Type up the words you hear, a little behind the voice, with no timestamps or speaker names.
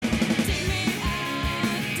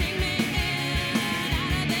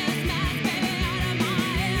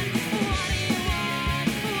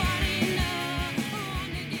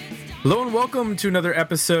Hello and welcome to another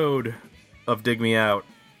episode of Dig Me Out.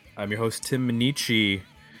 I'm your host, Tim Minichi,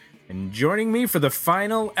 and joining me for the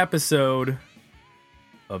final episode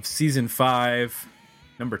of Season 5,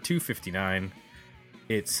 number 259,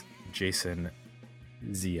 it's Jason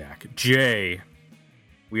Ziak. Jay,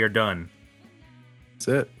 we are done. That's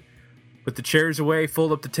it. Put the chairs away,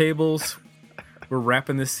 fold up the tables. We're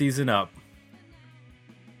wrapping this season up.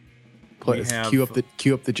 Cue up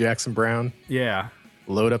the Jackson Brown. Yeah.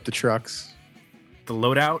 Load up the trucks. The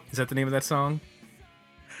Loadout? Is that the name of that song?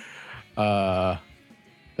 The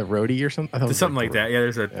Roadie or something? Something like that. Yeah,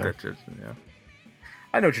 there's a... Yeah. Yeah.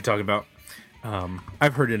 I know what you're talking about.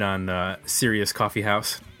 I've heard it on Sirius Coffee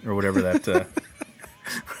House or whatever that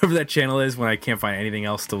whatever that channel is when I can't find anything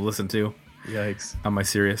else to listen to. Yikes. On my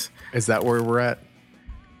Sirius. Is that where we're at?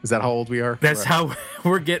 Is that how old we are? That's how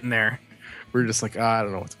we're getting there. We're just like, I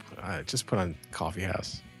don't know what to put. Just put on Coffee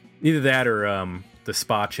House. Either that or the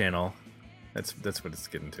Spa channel. That's what it's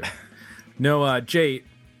getting to. No, Jay,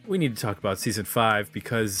 we need to talk about Season 5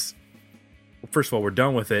 because, well, first of all, we're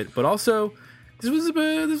done with it, but also this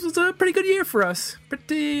was a pretty good year for us.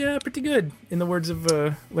 Pretty good, in the words of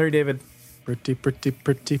Larry David. Pretty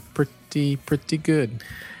good.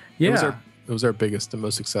 Yeah. It was our biggest and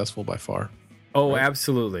most successful by far. Oh, right?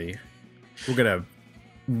 Absolutely. We're going to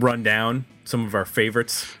run down some of our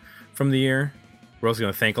favorites from the year. We're also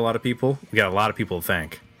going to thank a lot of people. We got a lot of people to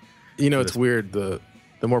thank. You know, it's weird. The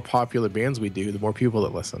more popular bands we do, the more people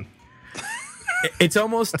that listen. It's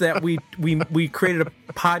almost that we created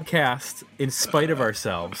a podcast in spite of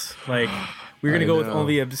ourselves. Like, we're going to go with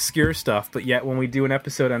only obscure stuff, but yet when we do an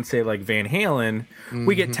episode on, say, like Van Halen,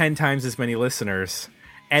 we get 10 times as many listeners,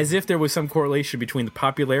 as if there was some correlation between the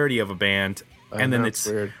popularity of a band and then its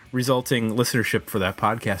resulting listenership for that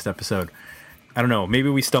podcast episode. I don't know. Maybe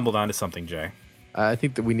we stumbled onto something, Jay. I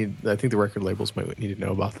think the record labels might need to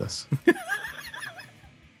know about this.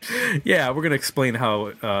 Yeah, we're going to explain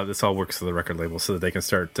how this all works for the record label so that they can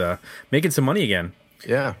start making some money again.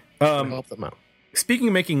 Yeah, help them out. Speaking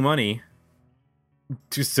of making money,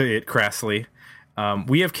 to say it crassly,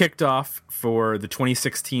 we have kicked off for the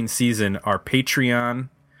 2016 season our Patreon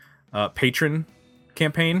patron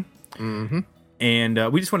campaign. Mm-hmm.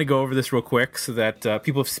 And we just want to go over this real quick so that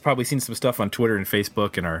people have probably seen some stuff on Twitter and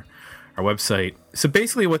Facebook and our website. So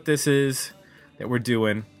basically what this is that we're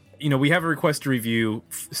doing, we have a request to review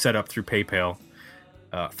set up through PayPal.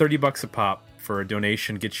 $30 a pop for a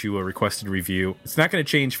donation gets you a requested review. It's not going to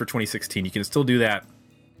change for 2016. You can still do that.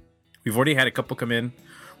 We've already had a couple come in.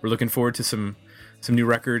 We're looking forward to some new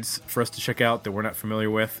records for us to check out that we're not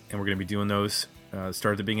familiar with, and we're going to be doing those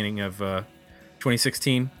start at the beginning of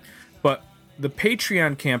 2016. But the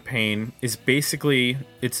Patreon campaign is basically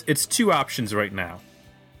it's two options right now.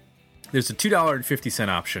 There's a $2.50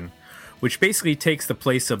 option, which basically takes the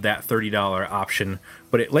place of that $30 option,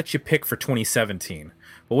 but it lets you pick for 2017.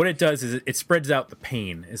 But what it does is it spreads out the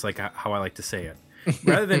pain, is like how I like to say it.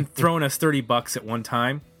 Rather than throwing us $30 at one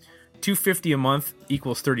time, $2.50 a month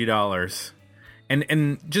equals $30.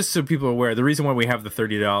 And just so people are aware, the reason why we have the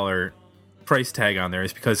 $30 price tag on there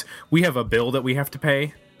is because we have a bill that we have to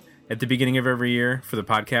pay at the beginning of every year for the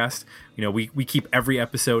podcast. We keep every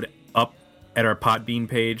episode up at our Podbean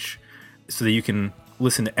page so that you can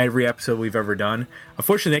listen to every episode we've ever done.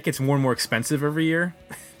 Unfortunately, that gets more and more expensive every year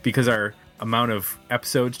because our amount of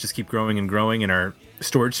episodes just keep growing and growing, and our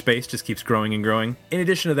storage space just keeps growing and growing. In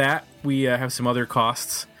addition to that, we have some other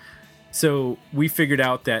costs. So we figured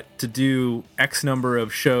out that to do X number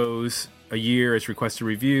of shows a year as requested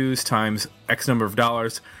reviews times X number of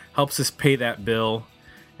dollars helps us pay that bill,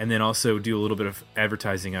 and then also do a little bit of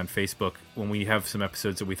advertising on Facebook when we have some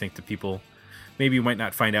episodes that we think the people maybe you might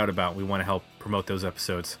not find out about. We want to help promote those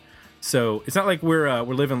episodes. So it's not like we're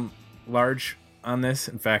living large on this.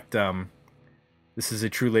 In fact, this is a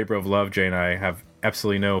true labor of love. Jay and I have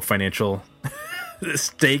absolutely no financial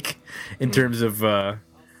stake in terms of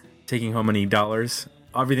taking home any dollars.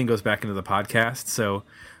 Everything goes back into the podcast. So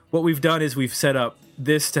what we've done is we've set up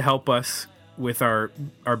this to help us with our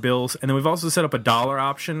bills, and then we've also set up a dollar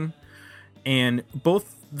option. And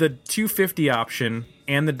both the $2.50 option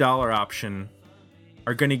and the dollar option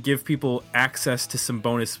are going to give people access to some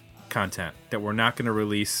bonus content that we're not going to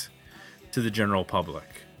release to the general public.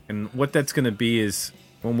 And what that's going to be is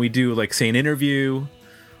when we do, like, say, an interview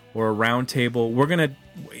or a round table, we're going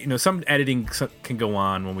to, some editing can go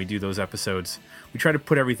on when we do those episodes. We try to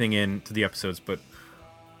put everything into the episodes, but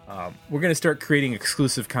we're going to start creating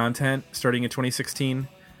exclusive content starting in 2016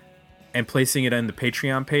 and placing it on the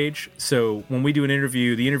Patreon page. So when we do an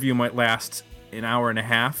interview, the interview might last an hour and a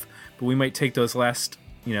half, but we might take those last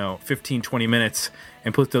 15, 20 minutes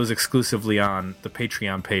and put those exclusively on the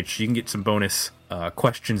Patreon page. So you can get some bonus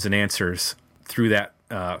questions and answers through that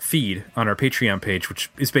feed on our Patreon page, which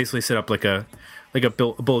is basically set up like a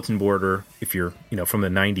bulletin board, or if you're from the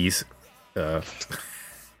 90s.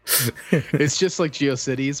 It's just like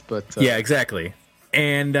GeoCities, but yeah, exactly.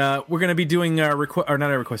 And we're going to be doing not our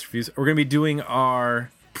request reviews. We're going to be doing our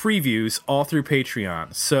previews all through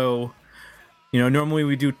Patreon. So, normally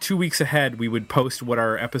we do 2 weeks ahead. We would post what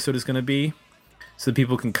our episode is going to be, so that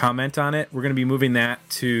people can comment on it. We're going to be moving that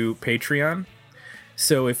to Patreon.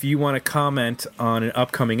 So if you want to comment on an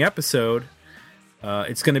upcoming episode,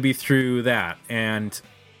 it's going to be through that, and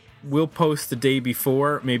we'll post the day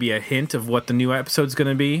before, maybe a hint of what the new episode's going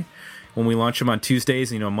to be when we launch them on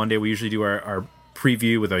Tuesdays. Monday we usually do our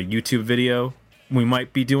preview with a YouTube video. We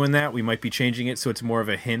might be doing that. We might be changing it so it's more of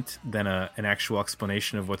a hint than an actual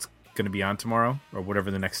explanation of what's going to be on tomorrow or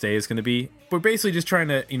whatever the next day is going to be. We're basically just trying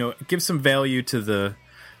to, give some value to the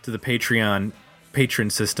Patreon patron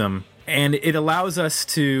system, and it allows us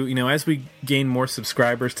to, as we gain more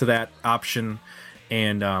subscribers to that option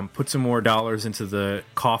and put some more dollars into the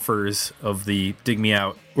coffers of the Dig Me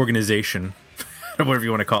Out organization, or whatever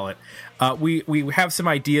you want to call it. We have some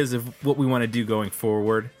ideas of what we want to do going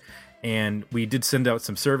forward, and we did send out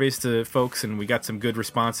some surveys to folks, and we got some good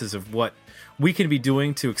responses of what we can be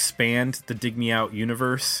doing to expand the Dig Me Out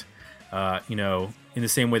universe. In the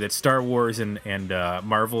same way that Star Wars and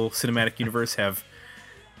Marvel Cinematic Universe have,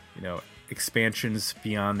 expansions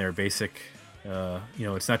beyond their basic.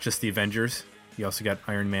 It's not just the Avengers. You also got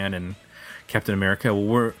Iron Man and Captain America.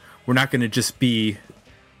 Well, we're not going to just be,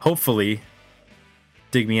 hopefully,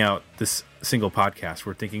 Dig Me Out this single podcast.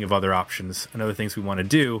 We're thinking of other options and other things we want to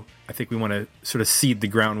do. I think we want to sort of seed the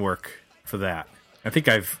groundwork for that. I think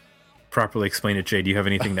I've properly explained it, Jay. Do you have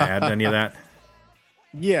anything to add to any of that?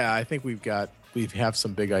 Yeah, I think we have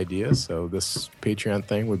some big ideas. So this Patreon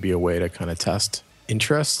thing would be a way to kind of test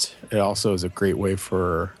interest. It also is a great way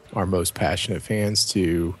for our most passionate fans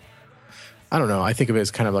to, I don't know, I think of it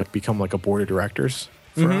as kind of like become like a board of directors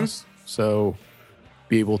for us. So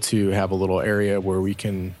be able to have a little area where we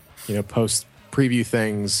can, post preview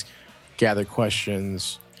things, gather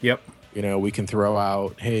questions. Yep. We can throw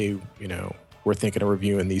out, hey, we're thinking of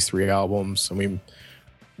reviewing these 3 albums. I mean,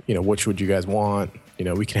 which would you guys want?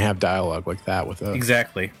 We can have dialogue like that with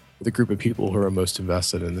a group of people who are most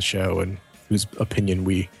invested in the show and whose opinion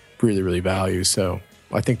we really, really value. So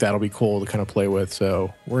I think that'll be cool to kind of play with.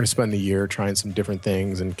 So we're going to spend the year trying some different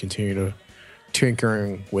things and continue to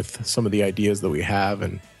tinkering with some of the ideas that we have.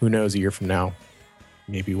 And who knows, a year from now,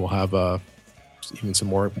 maybe we'll have even some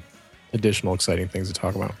more additional exciting things to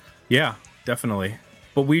talk about. Yeah, definitely.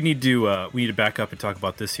 But we need to back up and talk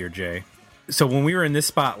about this here, Jay. So when we were in this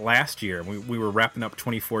spot last year, we were wrapping up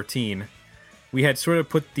 2014, we had sort of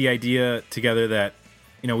put the idea together that,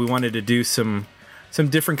 we wanted to do some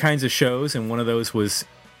different kinds of shows, and one of those was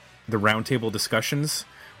the roundtable discussions.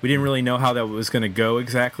 We didn't really know how that was going to go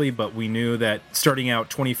exactly, but we knew that starting out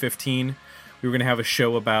 2015, we were going to have a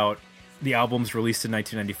show about the albums released in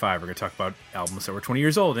 1995. We're going to talk about albums that were 20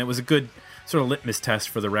 years old, and it was a good sort of litmus test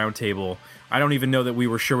for the roundtable. I don't even know that we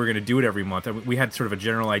were sure we were going to do it every month. We had sort of a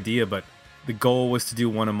general idea, but the goal was to do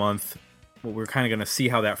one a month. Well, we were kind of going to see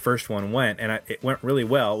how that first one went, and it went really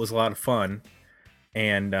well. It was a lot of fun.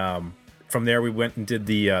 And from there, we went and did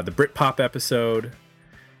the Britpop episode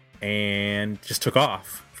and just took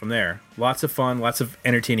off from there. Lots of fun, lots of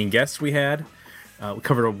entertaining guests we had. We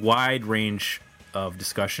covered a wide range of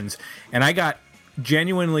discussions. And I got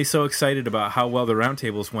genuinely so excited about how well the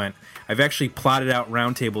roundtables went. I've actually plotted out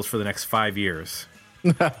roundtables for the next 5 years.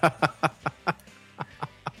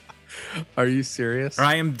 Are you serious?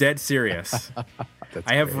 I am dead serious.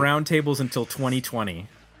 I have roundtables until 2020.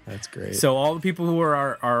 That's great. So all the people who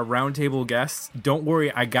are our roundtable guests, don't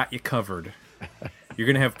worry, I got you covered. You're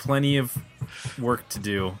going to have plenty of work to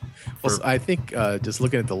do. Well, I think just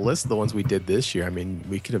looking at the list of the ones we did this year, I mean,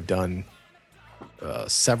 we could have done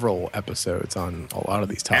several episodes on a lot of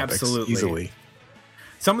these topics. Absolutely. Easily.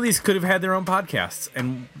 Some of these could have had their own podcasts,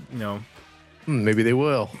 and, maybe they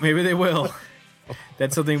will. Maybe they will.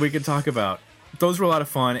 That's something we could talk about. Those were a lot of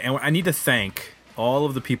fun, and I need to thank all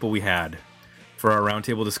of the people we had for our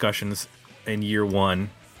roundtable discussions in year one.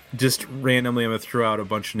 Just randomly, I'm going to throw out a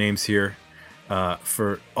bunch of names here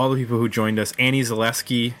for all the people who joined us. Annie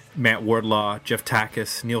Zaleski, Matt Wardlaw, Jeff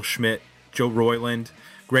Takis, Neil Schmidt, Joe Royland,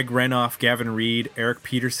 Greg Renoff, Gavin Reed, Eric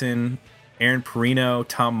Peterson, Aaron Perino,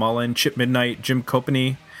 Tom Mullen, Chip Midnight, Jim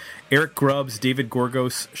Copany, Eric Grubbs, David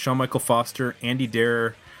Gorgos, Sean Michael Foster, Andy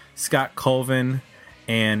Darer, Scott Colvin,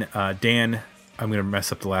 and Dan, I'm going to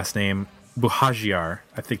mess up the last name, Buhagiar,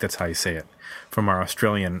 I think that's how you say it, from our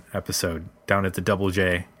Australian episode down at the Double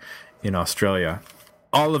J in Australia.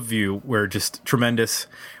 All of you were just tremendous.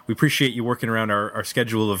 We appreciate you working around our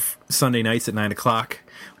schedule of Sunday nights at 9 o'clock,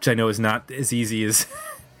 which I know is not as easy as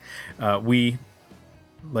we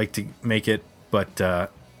like to make it, but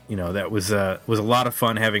that was a lot of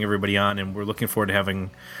fun having everybody on, and we're looking forward to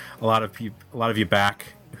having a lot of you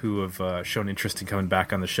back who have shown interest in coming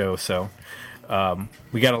back on the show. So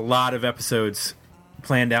we got a lot of episodes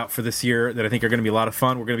planned out for this year that I think are going to be a lot of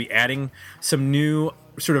fun. We're going to be adding some new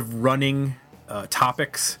sort of running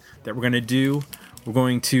topics that we're going to do. We're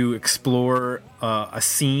going to explore a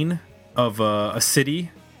scene of a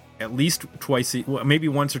city at least maybe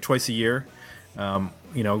once or twice a year.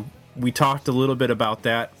 We talked a little bit about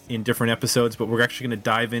that in different episodes, but we're actually going to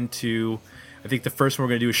dive into, I think the first one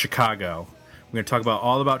we're going to do is Chicago. We're going to talk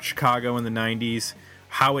all about Chicago in the 90s,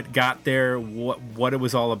 how it got there, what it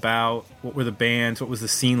was all about, what were the bands, what was the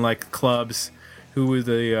scene like, clubs, who were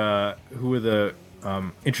the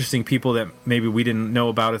interesting people that maybe we didn't know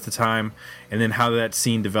about at the time, and then how that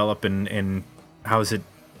scene developed and how has it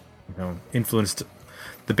influenced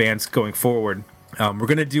the bands going forward. We're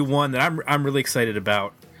going to do one that I'm really excited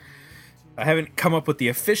about. I haven't come up with the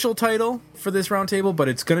official title for this roundtable, but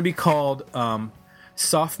it's going to be called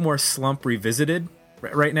Sophomore Slump Revisited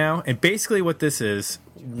right now. And basically what this is,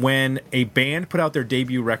 when a band put out their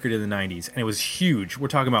debut record in the 90s, and it was huge, we're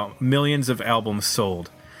talking about millions of albums sold.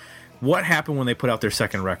 What happened when they put out their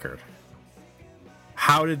second record?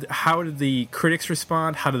 How did the critics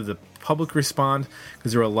respond? How did the public respond?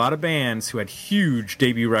 Because there were a lot of bands who had huge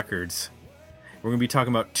debut records. We're going to be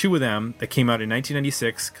talking about two of them that came out in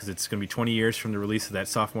 1996, because it's going to be 20 years from the release of that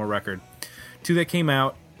sophomore record. Two that came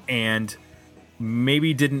out and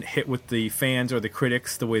maybe didn't hit with the fans or the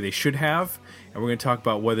critics the way they should have. And we're going to talk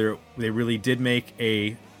about whether they really did make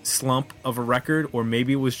a slump of a record, or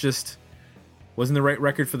maybe it wasn't the right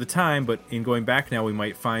record for the time, but in going back now, we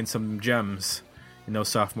might find some gems in those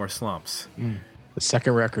sophomore slumps. The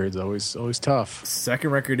second record is always tough. Second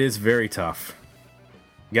record is very tough.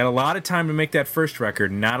 You got a lot of time to make that first record,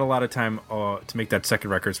 not a lot of time to make that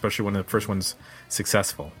second record, especially when the first one's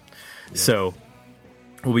successful. Yeah. So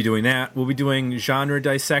we'll be doing that. We'll be doing genre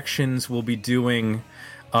dissections. We'll be doing...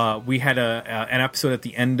 we had an episode at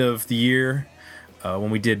the end of the year when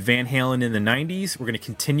we did Van Halen in the 90s. We're going to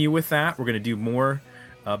continue with that. We're going to do more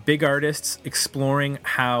big artists exploring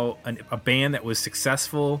how a band that was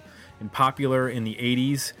successful and popular in the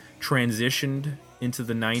 80s transitioned into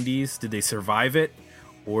the 90s. Did they survive it?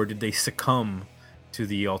 Or did they succumb to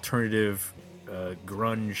the alternative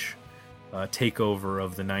grunge takeover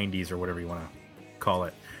of the 90s, or whatever you want to call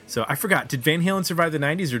it? So I forgot, did Van Halen survive the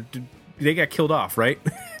 90s, or did they got killed off, right?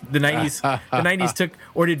 The 90s took,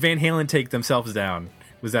 or did Van Halen take themselves down?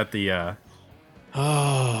 Was that the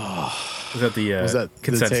consensus? The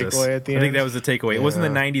takeaway at the end? I think that was the takeaway. Yeah. It wasn't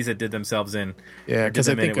the 90s that did themselves in. Yeah, because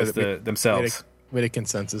I think it was themselves. We had a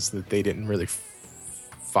consensus that they didn't really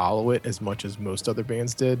follow it as much as most other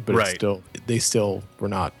bands did, but right. They still were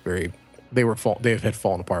not very. They had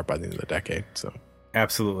fallen apart by the end of the decade. So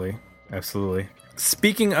absolutely.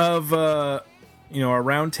 Speaking of our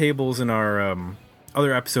roundtables and our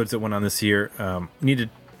other episodes that went on this year, need to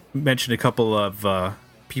mention a couple of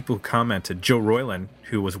people who commented. Joe Royland,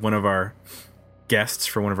 who was one of our guests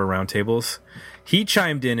for one of our roundtables, he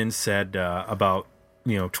chimed in and said about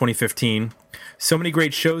 2015. So many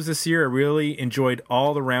great shows this year. I really enjoyed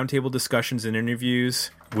all the roundtable discussions and interviews.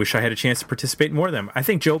 Wish I had a chance to participate in more of them. I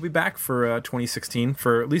think Joe will be back for 2016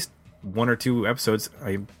 for at least one or two episodes.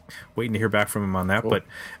 I'm waiting to hear back from him on that. Cool.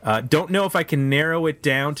 But don't know if I can narrow it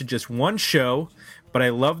down to just one show, but I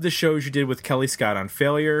love the shows you did with Kelly Scott on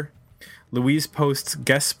Failure, Louise Post's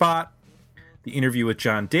guest spot, the interview with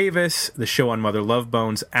John Davis, the show on Mother Love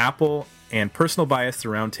Bone's Apple, and Personal Bias, the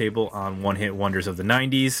roundtable on one-hit wonders of the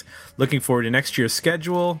 90s. Looking forward to next year's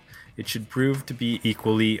schedule. It should prove to be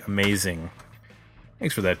equally amazing.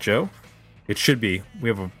 Thanks for that, Joe. It should be. We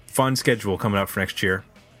have a fun schedule coming up for next year.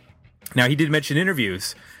 Now, he did mention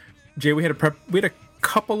interviews. Jay, we had a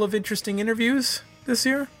couple of interesting interviews this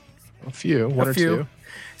year. One or two.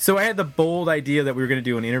 So I had the bold idea that we were going to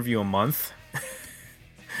do an interview a month,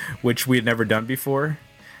 which we had never done before.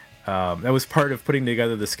 That was part of putting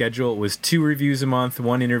together the schedule. It was 2 reviews a month,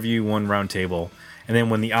 1 interview, 1 roundtable. And then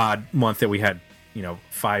when the odd month that we had,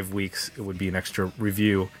 5 weeks, it would be an extra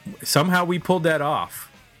review. Somehow we pulled that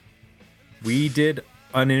off. We did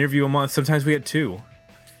an interview a month. Sometimes we had 2.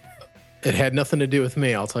 It had nothing to do with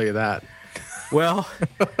me, I'll tell you that. Well,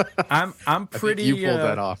 I'm pretty. You pulled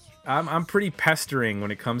that off. I'm pretty pestering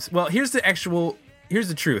when it comes. Well, here's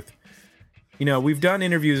the truth. we've done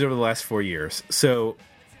interviews over the last 4 years, so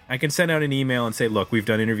I can send out an email and say, look, we've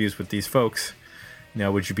done interviews with these folks.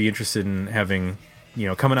 Would you be interested in having,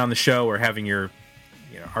 coming on the show, or having your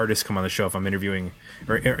artist come on the show if I'm interviewing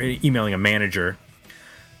or emailing a manager?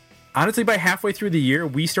 Honestly, by halfway through the year,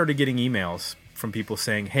 we started getting emails from people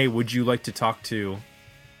saying, hey, would you like to talk to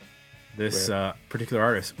this particular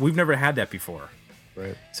artist? We've never had that before.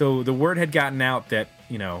 Right. So the word had gotten out that,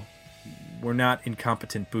 we're not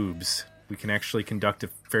incompetent boobs. We can actually conduct a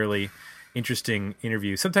fairly interesting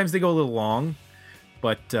interview. Sometimes they go a little long,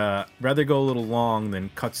 but rather go a little long than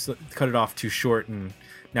cut it off too short and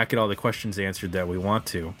not get all the questions answered that we want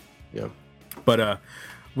to. Yeah. But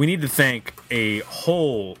we need to thank a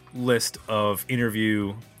whole list of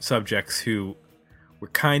interview subjects who were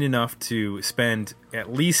kind enough to spend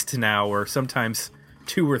at least an hour, sometimes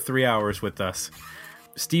 2 or 3 hours with us.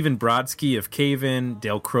 Stephen Brodsky of Cave-In,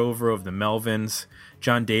 Dale Crover of the Melvins,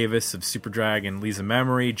 John Davis of Superdrag and Lisa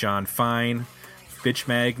Memory, John Fine, Bitch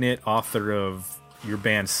Magnet, author of Your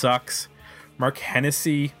Band Sucks, Mark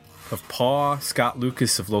Hennessy of Paw, Scott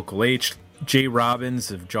Lucas of Local H, Jay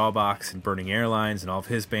Robbins of Jawbox and Burning Airlines and all of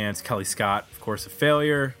his bands, Kelly Scott, of course, of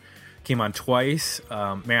Failure, came on twice,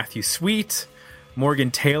 Matthew Sweet,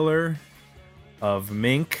 Morgan Taylor of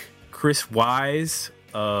Mink, Chris Wise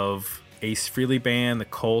of Ace Frehley Band, The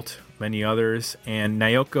Cult, many others, and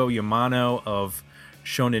Naoko Yamano of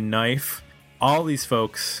Shonen Knife. All these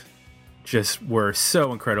folks just were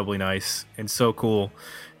so incredibly nice and so cool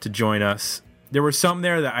to join us. There were some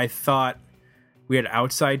there that I thought we had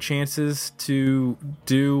outside chances to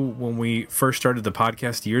do when we first started the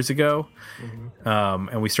podcast years ago. Mm-hmm.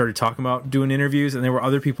 And we started talking about doing interviews, and there were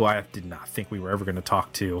other people I did not think we were ever going to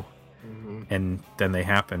talk to. Mm-hmm. And then they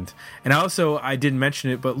happened. And I didn't mention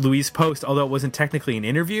it, but Louise Post, although it wasn't technically an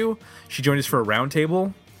interview, she joined us for a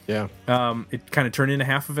roundtable. Yeah. It kind of turned into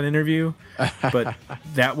half of an interview, but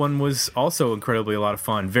that one was also incredibly a lot of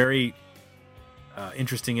fun. Very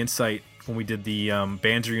interesting insight when we did the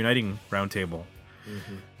Bands Reuniting roundtable.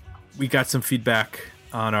 Mm-hmm. We got some feedback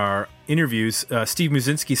on our interviews. Steve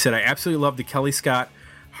Muzinski said, I absolutely love the Kelly Scott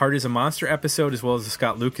Heart is a Monster episode, as well as the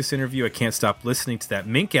Scott Lucas interview. I can't stop listening to that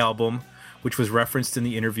Mink album, which was referenced in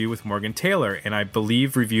the interview with Morgan Taylor, and I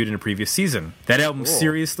believe reviewed in a previous season. That album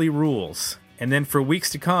seriously rules. And then for weeks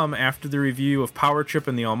to come, after the review of Power Trip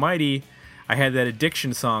and the Almighty, I had that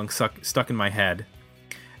Addiction song stuck in my head.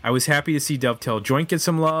 I was happy to see Dovetail Joint get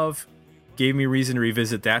some love. Gave me reason to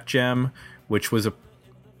revisit that gem, which was a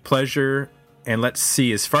pleasure. And let's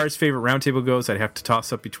see, as far as favorite roundtable goes, I'd have to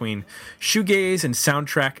toss up between shoegaze and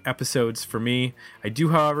soundtrack episodes for me. I do,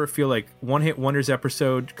 however, feel like One Hit Wonders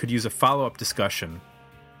episode could use a follow-up discussion.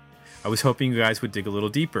 I was hoping you guys would dig a little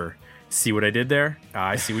deeper. See what I did there?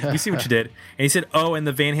 We see what you did. And he said, and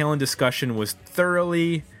the Van Halen discussion was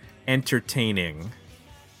thoroughly entertaining.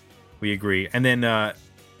 We agree. And then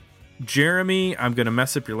Jeremy, I'm going to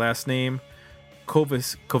mess up your last name.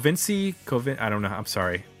 Covinci? I don't know. I'm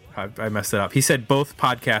sorry. I messed it up. He said both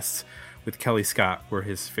podcasts with Kelly Scott were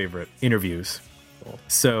his favorite interviews. Cool.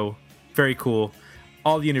 So, very cool.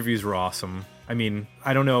 All the interviews were awesome. I mean,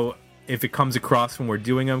 I don't know if it comes across when we're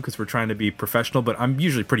doing them because we're trying to be professional, but I'm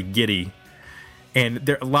usually pretty giddy. And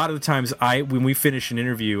a lot of the times when we finish an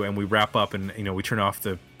interview and we wrap up and we turn off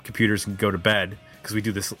the computers and go to bed, because we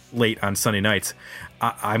do this late on Sunday nights,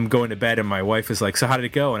 I'm going to bed and my wife is like, so how did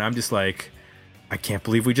it go? And I'm just like, I can't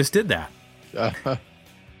believe we just did that.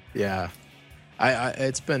 Yeah.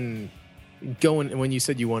 It's been going, when you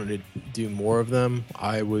said you wanted to do more of them,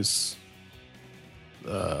 I was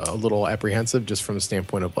a little apprehensive just from the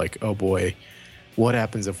standpoint of like, oh boy, what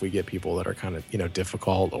happens if we get people that are kind of,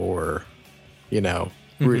 difficult or,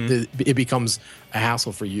 mm-hmm. It becomes a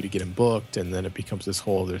hassle for you to get them booked. And then it becomes this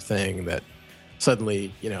whole other thing that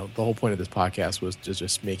suddenly, the whole point of this podcast was to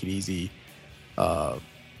just make it easy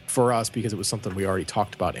for us because it was something we already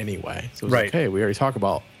talked about anyway. So it was right. Like, hey, we already talked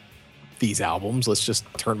about these albums. Let's just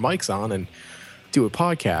turn mics on and do a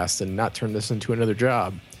podcast and not turn this into another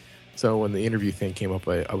job. So when the interview thing came up,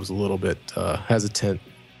 I was a little bit hesitant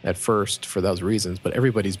at first for those reasons, but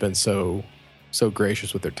everybody's been so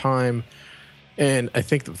gracious with their time. And I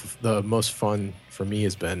think the most fun for me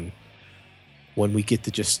has been when we get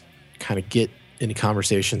to just kind of get into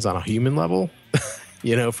conversations on a human level,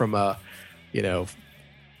 from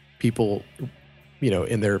people,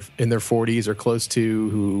 in their 40s or close to,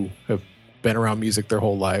 who have been around music their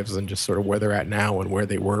whole lives, and just sort of where they're at now and where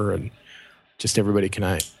they were, and just everybody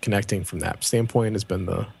connecting from that standpoint has been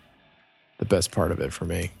the best part of it for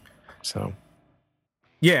me. So,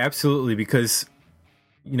 yeah, absolutely. Because,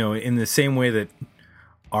 in the same way that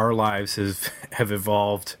our lives have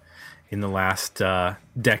evolved in the last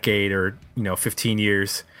decade or 15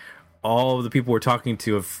 years. All of the people we're talking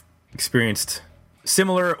to have experienced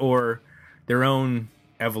similar or their own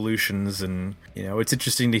evolutions, and it's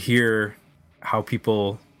interesting to hear how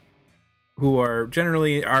people who are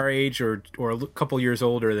generally our age or a couple years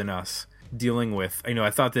older than us dealing with. I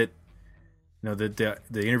thought that the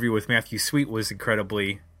interview with Matthew Sweet was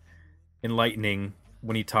incredibly enlightening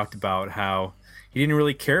when he talked about how he didn't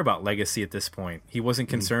really care about legacy at this point. He wasn't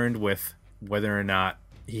concerned with whether or not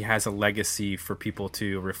he has a legacy for people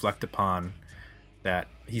to reflect upon, that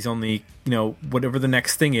he's only, whatever the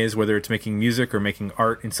next thing is, whether it's making music or making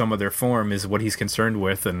art in some other form, is what he's concerned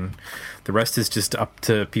with, and the rest is just up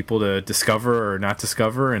to people to discover or not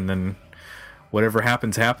discover, and then whatever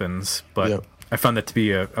happens. But yep. I found that to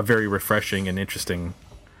be a very refreshing and interesting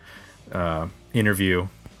interview.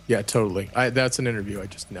 Yeah, totally. That's an interview I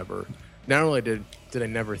just never... Not only did I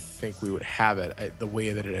never think we would have it, the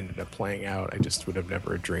way that it ended up playing out, I just would have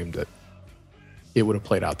never dreamed that it would have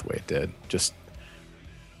played out the way it did. Just,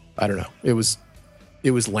 I don't know. It was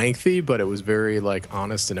lengthy, but it was very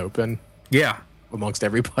honest and open. Yeah, amongst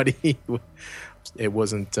everybody. It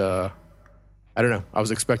wasn't. I don't know. I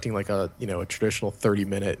was expecting a traditional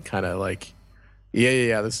 30-minute kind of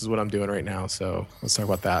yeah. This is what I'm doing right now. So let's talk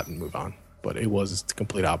about that and move on. But it was the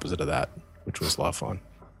complete opposite of that, which was a lot of fun.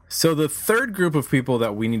 So the third group of people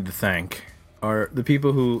that we need to thank are the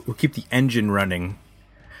people who keep the engine running,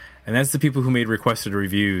 and that's the people who made requested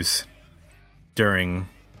reviews during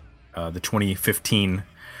the 2015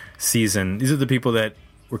 season. These are the people that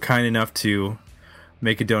were kind enough to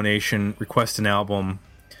make a donation, request an album,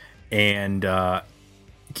 and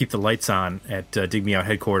keep the lights on at Dig Me Out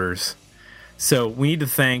headquarters. So we need to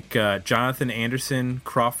thank Jonathan Anderson,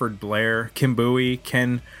 Crawford Blair, Kim Bowie,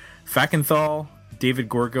 Ken Fackenthal, David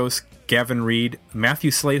Gorgos, Gavin Reed,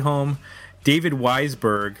 Matthew Slateholm, David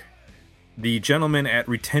Weisberg, the gentleman at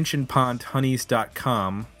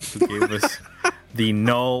retentionpondhoneys.com who gave us the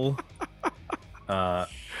null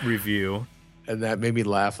review. And that made me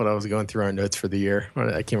laugh when I was going through our notes for the year.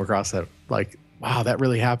 I came across that, wow, that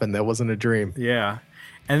really happened. That wasn't a dream. Yeah.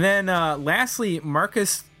 And then lastly,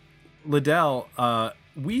 Marcus Liddell,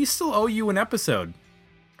 we still owe you an episode.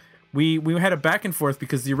 We had a back and forth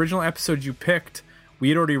because the original episode you picked, we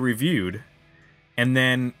had already reviewed, and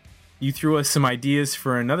then you threw us some ideas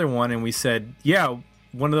for another one, and we said, yeah,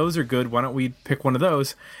 one of those are good. Why don't we pick one of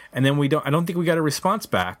those? And then I don't think we got a response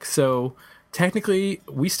back. So technically,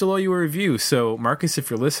 we still owe you a review. So Marcus, if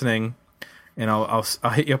you're listening, and I'll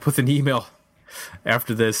hit you up with an email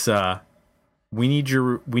after this. We owe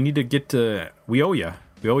you.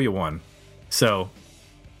 We owe you one. So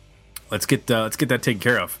let's get that taken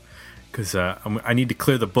care of, because I need to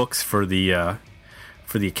clear the books for the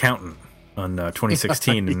accountant on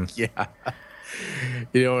 2016. And yeah,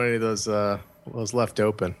 you don't want any of those left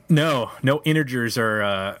open. No integers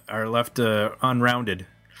are left unrounded.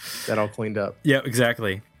 That all cleaned up. Yeah,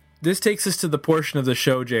 exactly. This takes us to the portion of the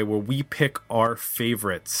show, Jay, where we pick our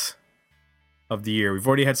favorites of the year. We've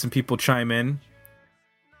already had some people chime in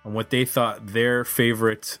on what they thought their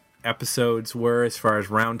favorite episodes were as far as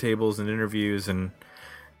roundtables and interviews and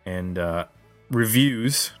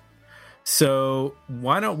reviews. So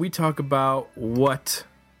why don't we talk about what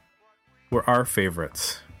were our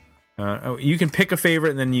favorites? You can pick a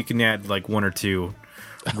favorite, and then you can add one or two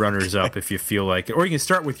runners up if you feel like it, or you can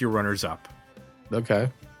start with your runners up. Okay.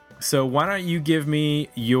 So why don't you give me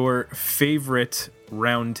your favorite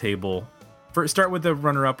roundtable? First, start with the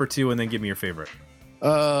runner up or two, and then give me your favorite.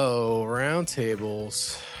 Oh,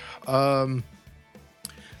 roundtables. I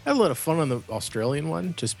had a lot of fun on the Australian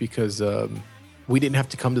one, just because we didn't have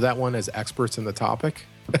to come to that one as experts in the topic.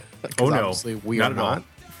 Oh no, obviously we are not.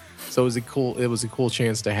 So it was a cool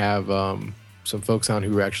chance to have some folks on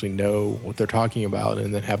who actually know what they're talking about,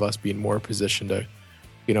 and then have us be in more position to,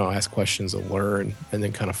 ask questions and learn, and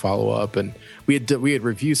then kind of follow up. And we had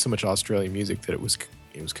reviewed so much Australian music that it was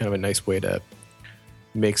kind of a nice way to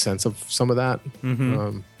make sense of some of that.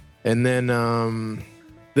 Mm-hmm. And then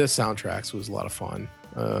the soundtracks was a lot of fun.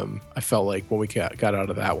 I felt like when we got out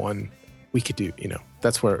of that one, we could do,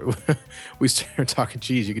 that's where we started talking,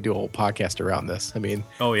 geez, you could do a whole podcast around this. I mean,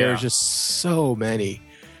 there's just so many.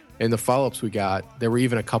 And the follow-ups we got, there were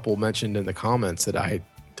even a couple mentioned in the comments that I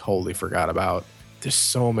totally forgot about. There's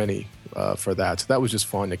so many for that. So that was just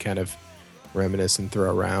fun to kind of reminisce and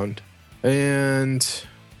throw around. And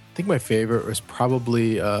I think my favorite was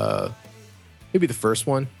probably maybe the first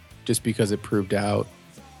one, just because it proved out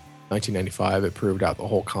 1995. It proved out the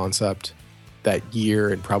whole concept that year,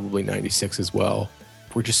 and probably 96 as well.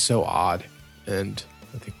 We're just so odd, and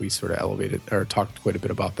I think we sort of elevated or talked quite a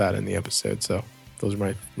bit about that in the episode. So those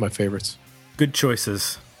are my favorites. Good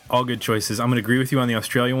choices. All good choices. I'm going to agree with you on the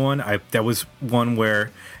Australian one. That was one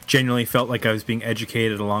where genuinely felt like I was being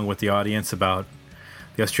educated along with the audience about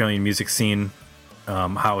the Australian music scene,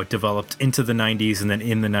 how it developed into the 90s and then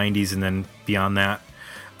in the 90s and then beyond that.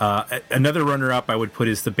 Another runner-up I would put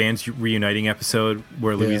is the band's reuniting episode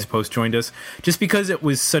where Louise Post joined us, just because it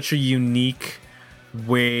was such a unique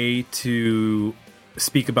way to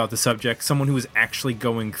speak about the subject. Someone who was actually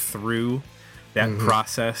going through that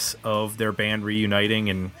process of their band reuniting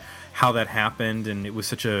and how that happened, and it was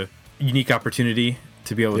such a unique opportunity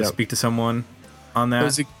to be able to speak to someone on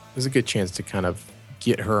that. It was a good chance to kind of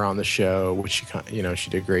get her on the show, which she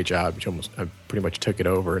did a great job. She pretty much took it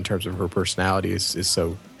over in terms of her personality is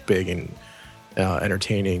so big and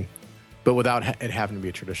entertaining, but without it having to be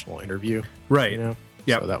a traditional interview, right?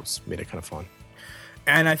 Yeah, so that made it kind of fun.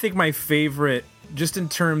 And I think my favorite, just in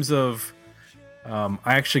terms of, I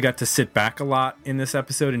actually got to sit back a lot in this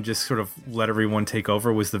episode and just sort of let everyone take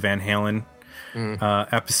over, was the Van Halen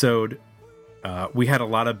episode. We had a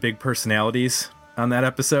lot of big personalities on that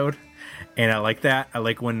episode, and I like that. I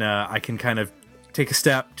like when I can kind of take a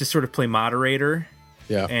step, just sort of play moderator,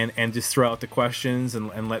 and just throw out the questions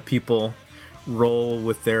and let people roll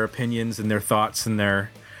with their opinions and their thoughts and their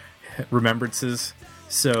remembrances.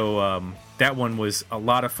 So that one was a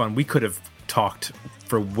lot of fun. We could have talked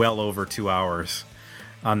for well over 2 hours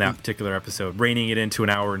on that particular episode. Reining it into an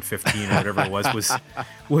hour and 15 or whatever it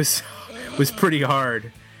was pretty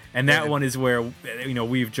hard. And that one is where,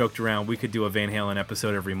 we've joked around, we could do a Van Halen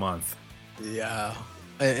episode every month. Yeah.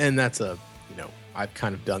 And that's I've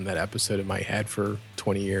kind of done that episode in my head for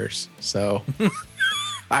 20 years. So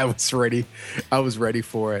I was ready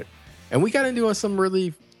for it. And we got into some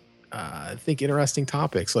really, I think, interesting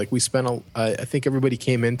topics. Like we spent, I think everybody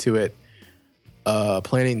came into it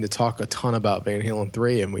planning to talk a ton about Van Halen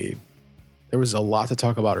 3, and there was a lot to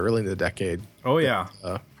talk about early in the decade. Oh yeah.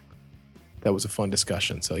 That was a fun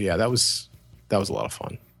discussion. So yeah, that was a lot of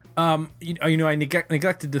fun. I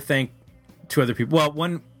neglected to thank two other people. Well,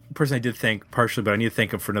 one person I did thank partially, but I need to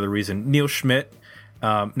thank him for another reason. Neil Schmidt.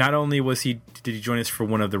 Not only did he join us for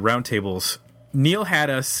one of the roundtables, Neil had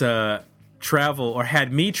us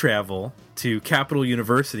had me travel to Capital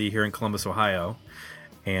University here in Columbus, Ohio,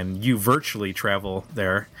 and you virtually travel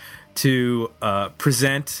there to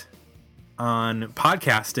present on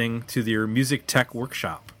podcasting to their music tech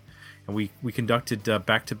workshop. And we conducted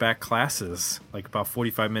back-to-back classes, like about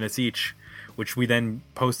 45 minutes each, which we then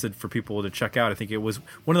posted for people to check out. I think it was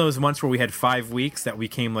one of those months where we had 5 weeks that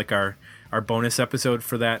became like our bonus episode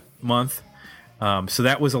for that month. So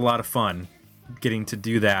that was a lot of fun, getting to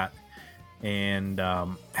do that, and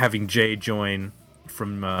having Jay join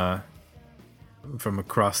from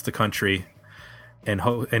across the country and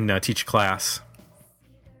teach a class.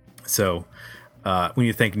 So we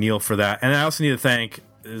need to thank Neil for that. And I also need to thank,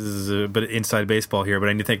 this is a bit of inside baseball here, but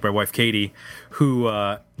I need to thank my wife, Katie, who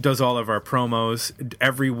does all of our promos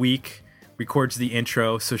every week, records the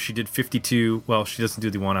intro. So she did 52. Well, she doesn't do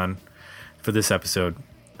the one for this episode,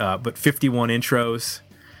 but 51 intros.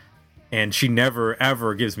 And she never,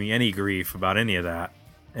 ever gives me any grief about any of that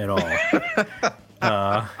at all.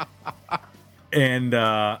 Are we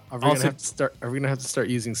gonna have to start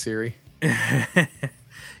using Siri?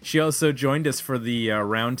 She also joined us for the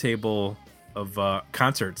roundtable of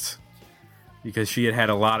concerts, because she had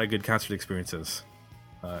a lot of good concert experiences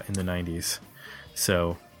in the 90s.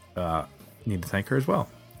 So need to thank her as well.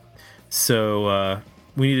 So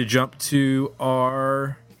we need to jump to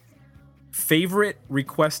our favorite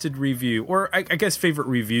requested review, or I guess favorite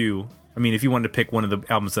review. I mean, if you wanted to pick one of the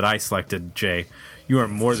albums that I selected, Jay, you are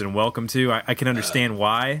more than welcome to. I can understand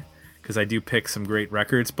why, because I do pick some great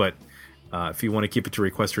records, but if you want to keep it to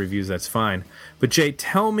request reviews, that's fine. But Jay,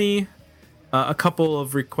 tell me a couple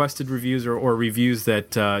of requested reviews or reviews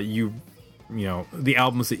that the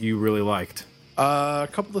albums that you really liked. A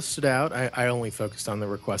couple that stood out. I only focused on the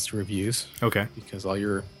request reviews. Okay. Because all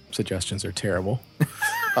your suggestions are terrible.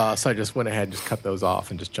 So I just went ahead and just cut those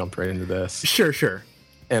off and just jumped right into this. Sure.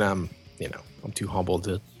 And I'm too humbled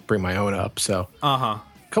to bring my own up. So a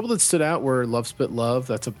couple that stood out were Love Spit Love.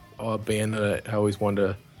 That's a band that I always wanted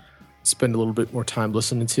to spend a little bit more time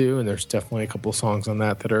listening to, and there's definitely a couple of songs on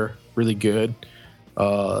that are really good.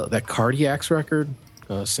 That Cardiacs record,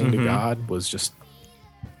 Sing to God, was just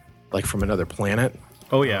like from another planet.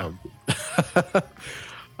 Oh yeah.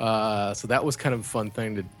 So that was kind of a fun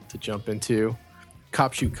thing to jump into.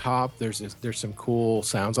 Cop Shoot Cop, there's some cool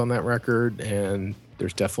sounds on that record, and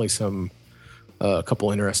there's definitely a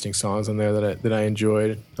couple interesting songs on there that I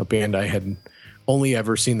enjoyed. A band I had only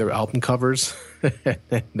ever seen their album covers,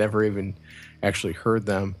 never even actually heard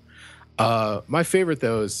them. My favorite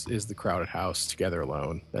though is the Crowded House, Together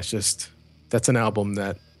Alone. That's an album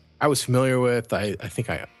that I was familiar with. I think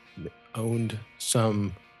I owned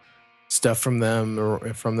some stuff from them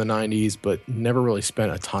or from the 90s, but never really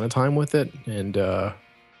spent a ton of time with it. And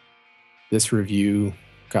this review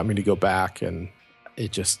got me to go back, and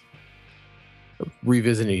it just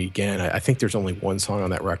revisiting it again. I think there's only one song on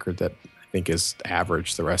that record that I think is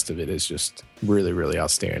average. The rest of it is just really, really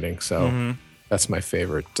outstanding. So that's my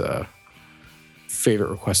favorite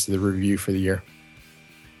request of the review for the year.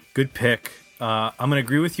 Good pick. I'm going to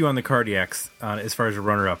agree with you on the Cardiacs as far as a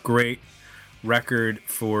runner-up. Great record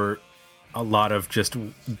for a lot of just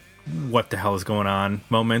what the hell is going on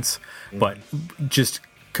moments, but just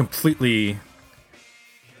completely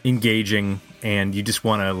engaging, and you just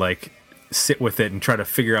want to like sit with it and try to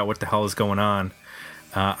figure out what the hell is going on.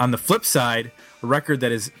 On the flip side, a record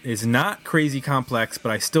that is not crazy complex,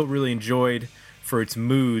 but I still really enjoyed for its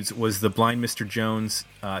moods was the Blind Mr. Jones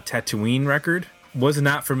Tatooine record. Was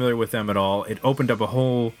not familiar with them at all. It opened up a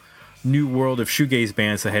whole new world of shoegaze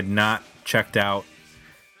bands I had not checked out.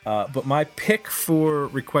 But my pick for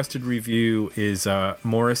requested review is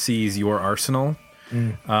Morrissey's Your Arsenal.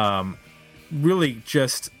 Really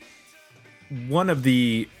just one of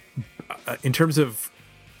the, in terms of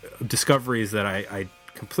discoveries that I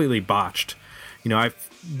completely botched. You know, I'm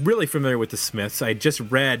really familiar with the Smiths. I just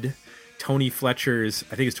read Tony Fletcher's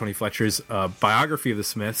biography of the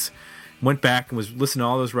Smiths. Went back and was listening to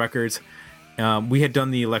all those records. We had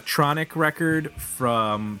done the electronic record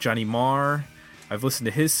from Johnny Marr. I've listened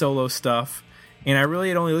to his solo stuff, and I really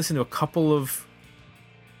had only listened to a couple of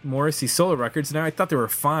Morrissey solo records, and I thought they were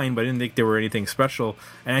fine, but I didn't think they were anything special,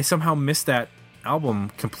 and I somehow missed that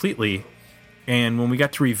album completely. And when we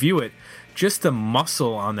got to review it, just the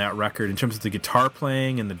muscle on that record in terms of the guitar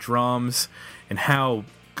playing and the drums and how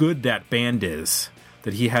good that band is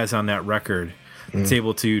that he has on that record. It's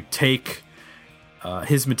able to take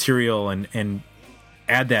his material and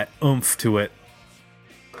add that oomph to it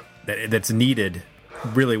that's needed.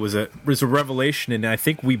 Really was a revelation, and I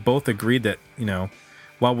think we both agreed that, you know,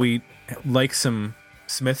 while we like some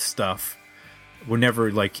Smith stuff, we're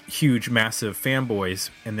never like huge, massive fanboys,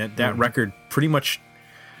 and that record pretty much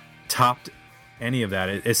topped any of that.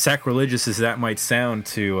 As sacrilegious as that might sound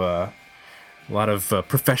to a lot of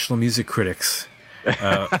professional music critics,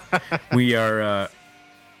 we are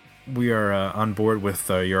on board with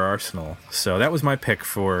Your Arsenal. So that was my pick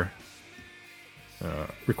for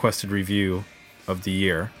requested review of the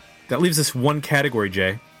year. That leaves us one category,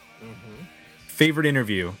 Jay. Favorite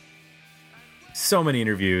interview. So many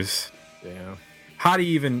interviews. Yeah. How do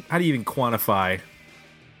you even quantify?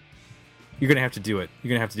 You're gonna have to do it. You're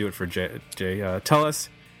gonna have to do it for Jay. Tell us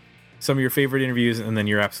some of your favorite interviews, and then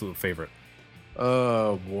your absolute favorite.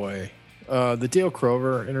 Oh boy, the Dale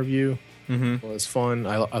Crover interview was fun.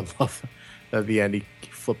 I love at the end he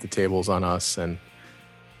flipped the tables on us, and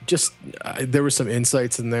just there were some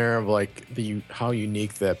insights in there of like how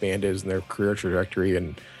unique that band is in their career trajectory.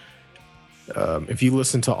 And if you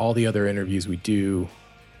listen to all the other interviews we do,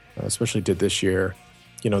 especially did this year,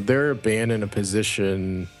 you know, they're a band in a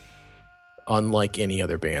position unlike any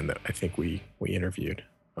other band that I think we interviewed.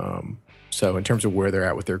 So in terms of where they're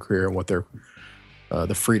at with their career and what their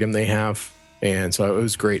the freedom they have, and so it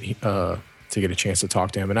was great to get a chance to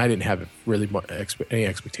talk to him. And I didn't have really any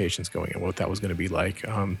expectations going in what that was going to be like.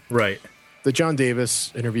 Right. The John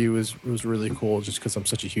Davis interview was really cool, just because I'm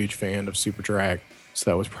such a huge fan of Superdrag.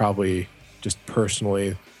 So that was probably just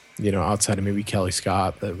personally, you know, outside of maybe Kelly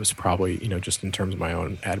Scott, that was probably, you know, just in terms of my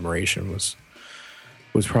own admiration, was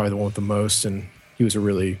probably the one with the most. And he was a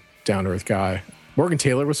really down to earth guy. Morgan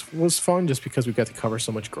Taylor was fun just because we got to cover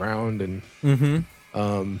so much ground, and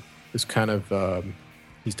it's kind of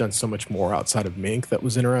he's done so much more outside of Mink that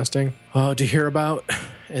was interesting to hear about.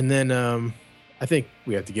 And then I think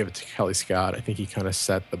we have to give it to Kelly Scott. I think he kind of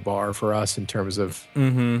set the bar for us in terms of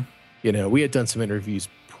you know, we had done some interviews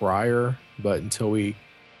prior, but until we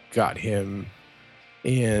got him,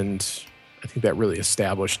 and I think that really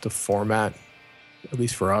established the format, at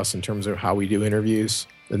least for us, in terms of how we do interviews.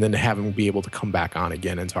 And then to have him be able to come back on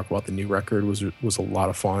again and talk about the new record was a lot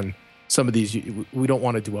of fun. Some of these, we don't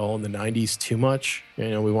want to dwell on the 90s too much. You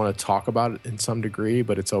know, we want to talk about it in some degree,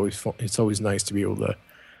 but it's always fun. It's always nice to be able to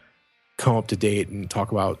come up to date and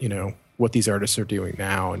talk about, you know, what these artists are doing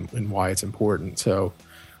now and why it's important. So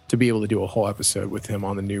to be able to do a whole episode with him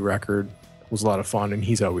on the new record was a lot of fun. And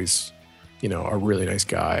he's always, you know, a really nice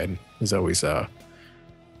guy, and is always,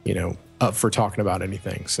 you know, up for talking about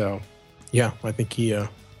anything. So yeah, I think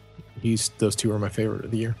those two are my favorite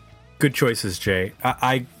of the year. Good choices, Jay.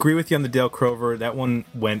 I agree with you on the Dale Crover. That one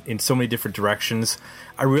went in so many different directions.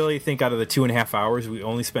 I really think out of the 2.5 hours, we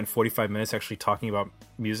only spent 45 minutes actually talking about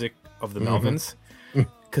music of the Melvins,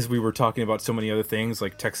 because we were talking about so many other things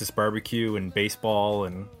like Texas barbecue and baseball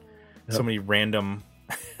and so many random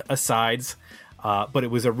asides. But it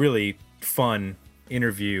was a really fun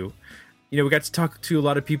interview. We got to talk to a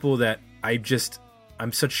lot of people that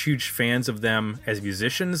I'm such huge fans of them as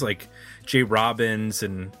musicians, like Jay Robbins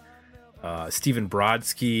and Stephen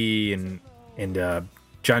Brodsky and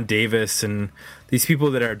John Davis, and these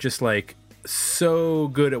people that are just like so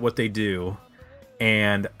good at what they do,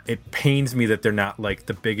 and it pains me that they're not like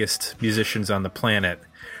the biggest musicians on the planet.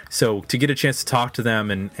 So to get a chance to talk to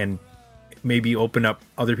them and maybe open up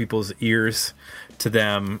other people's ears to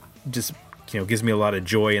them just gives me a lot of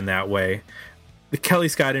joy in that way. The Kelly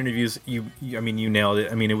Scott interviews, you nailed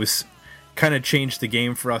it. I mean, it was kind of changed the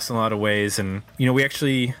game for us in a lot of ways, and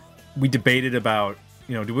we debated about,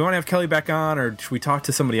 do we want to have Kelly back on, or should we talk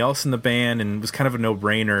to somebody else in the band? And it was kind of a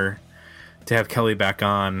no-brainer to have Kelly back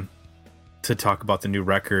on to talk about the new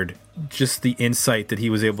record. Just the insight that he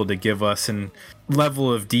was able to give us and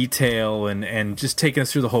level of detail and just taking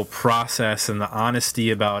us through the whole process and the honesty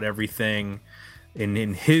about everything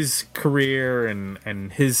in his career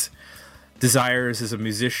and his desires as a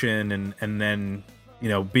musician, and then,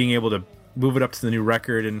 being able to move it up to the new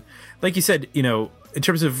record. And like you said, in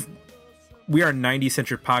terms of, we are a 90s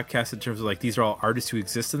centric podcast in terms of like, these are all artists who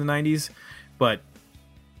exist in the 90s, but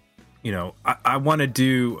I want to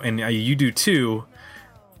do, and you do too,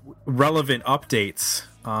 relevant updates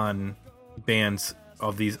on bands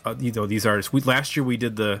of these these artists. Last year we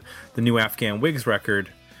did the new Afghan Wigs record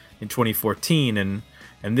in 2014, and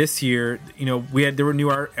this year there were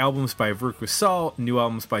new albums by Verk Salt, new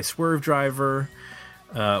albums by Swerve Driver.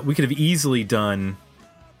 We could have easily done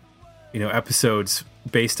episodes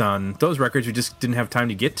based on those records. We just didn't have time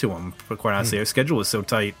to get to them, but quite honestly our schedule was so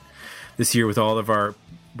tight this year with all of our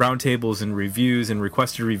roundtables and reviews and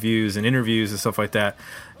requested reviews and interviews and stuff like that.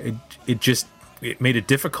 It made it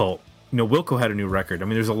difficult. Wilco had a new record. I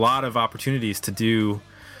mean, there's a lot of opportunities to do,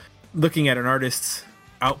 looking at an artist's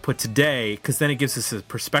output today, because then it gives us a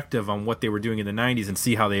perspective on what they were doing in the 90s and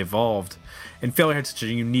see how they evolved. And Failure had such a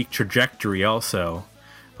unique trajectory also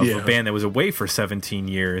of a band that was away for 17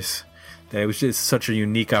 years. That it was just such a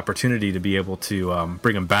unique opportunity to be able to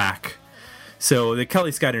bring them back. So the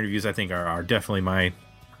Kelly Scott interviews, I think, are definitely my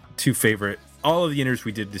two favorite. All of the interviews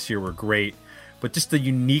we did this year were great, but just the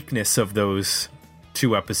uniqueness of those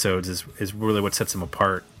two episodes is really what sets them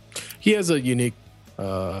apart. He has a unique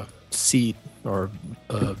seat or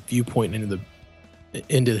viewpoint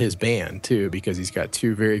into his band too, because he's got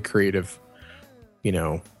two very creative,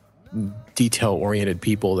 detail-oriented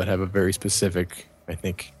people that have a very specific, I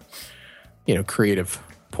think, creative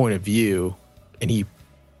point of view, and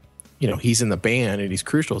he's in the band and he's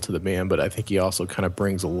crucial to the band, but I think he also kind of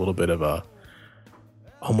brings a little bit of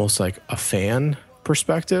almost like a fan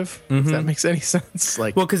perspective, if that makes any sense.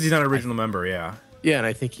 Because he's not an original member, yeah. Yeah, and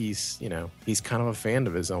I think he's kind of a fan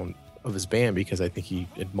of his band, because I think he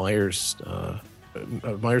admires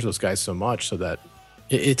those guys so much, so that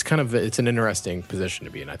it's an interesting position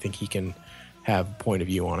to be in. I think he can have a point of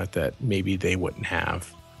view on it that maybe they wouldn't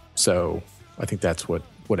have. So I think that's what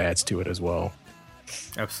adds to it as well.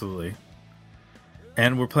 Absolutely.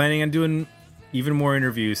 And we're planning on doing even more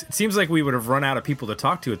interviews. It seems like we would have run out of people to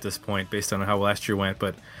talk to at this point based on how last year went,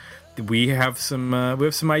 but we have some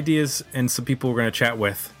ideas and some people we're going to chat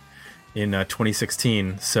with in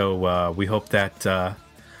 2016. So we hope that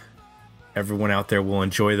everyone out there will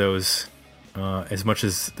enjoy those as much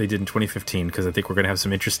as they did in 2015, because I think we're going to have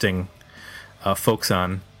some interesting folks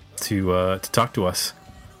on to talk to us.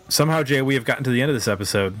 Somehow, Jay, we have gotten to the end of this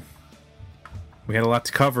episode. We had a lot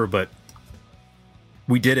to cover, but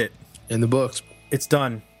we did it. In the books. It's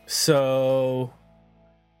done. So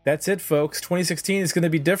that's it, folks. 2016 is going to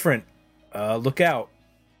be different. Look out.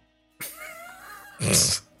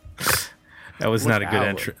 That was not a good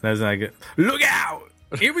entry. That was not a good. Look out!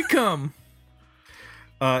 Here we come.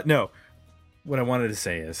 No. What I wanted to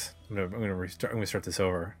say is, I'm going to start this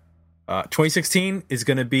over. 2016 is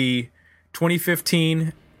going to be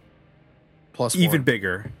 2015 plus even one.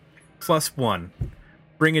 Bigger. Plus one.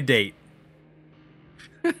 Bring a date.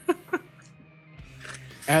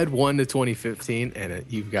 Add 1 to 2015 and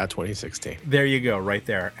you've got 2016. There you go, right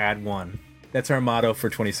there. Add 1. That's our motto for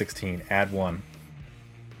 2016. Add 1.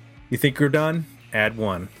 You think we're done? Add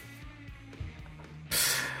 1.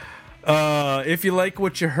 If you like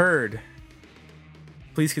what you heard,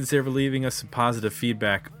 please consider leaving us some positive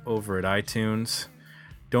feedback over at iTunes.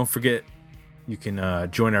 Don't forget, you can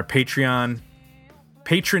join our Patreon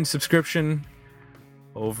patron subscription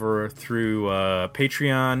over through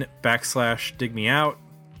Patreon /DigMeOut.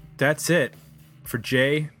 That's it. For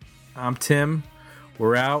Jay, I'm Tim.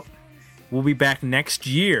 We're out. We'll be back next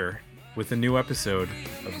year with a new episode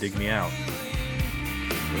of Dig Me Out.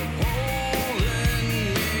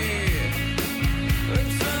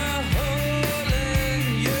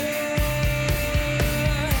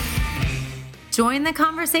 Join the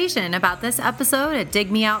conversation about this episode at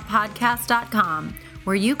digmeoutpodcast.com,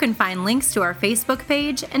 where you can find links to our Facebook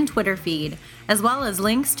page and Twitter feed, as well as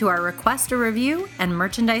links to our Request a Review and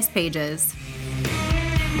merchandise pages.